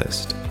email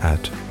list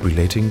at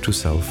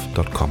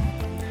relatingtoself.com.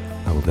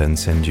 I will then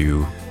send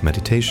you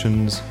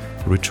meditations,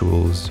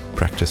 rituals,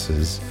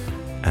 practices,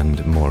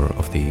 and more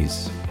of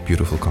these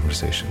beautiful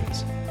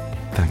conversations.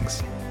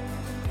 Thanks.